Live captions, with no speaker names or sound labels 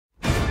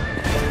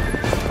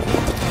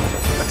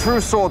true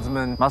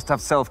swordsman must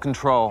have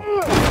self-control.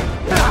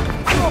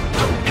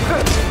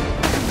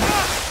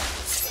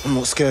 I'm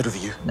not scared of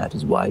you. That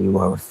is why you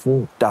are a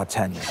fool,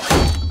 D'Artagnan.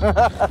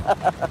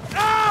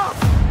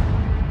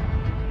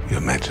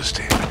 Your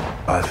Majesty,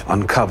 I've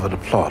uncovered a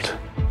plot.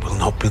 Will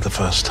not be the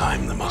first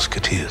time the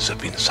Musketeers have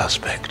been a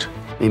suspect.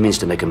 He means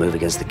to make a move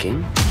against the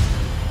king?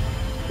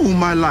 All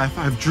my life,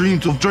 I've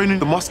dreamed of joining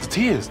the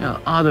Musketeers. Now,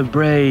 either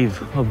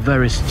brave or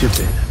very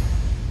stupid.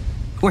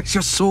 Where's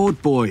your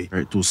sword, boy?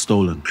 It was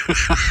stolen.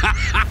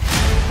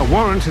 A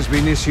warrant has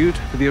been issued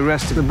for the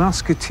arrest of the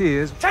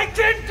Musketeers. Take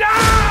him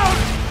down!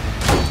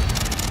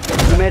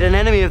 You made an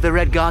enemy of the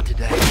Red Guard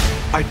today.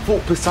 I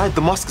fought beside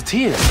the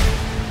Musketeers.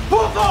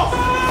 Fuck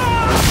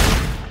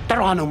off!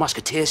 There are no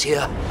Musketeers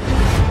here.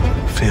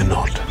 Fear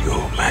not,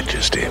 Your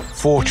Majesty.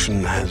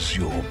 Fortune has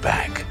your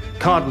back.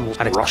 Cardinals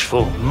and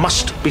Rochefort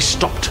must be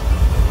stopped.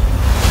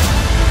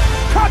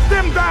 Cut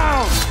them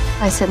down!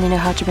 I certainly know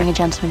how to bring a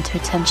gentleman to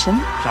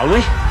attention. Shall we?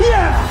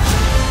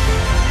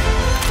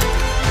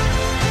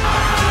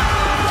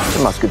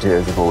 The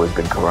Musketeers have always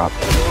been corrupt.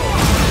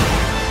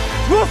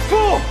 What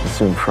for? And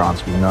soon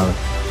France will know it.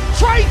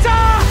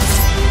 Traitor!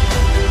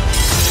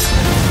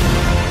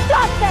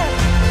 Stop them!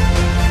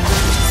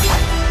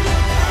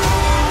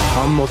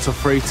 I'm not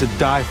afraid to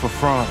die for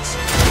France.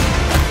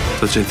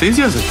 Such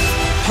enthusiasm.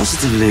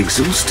 Positively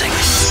exhausting.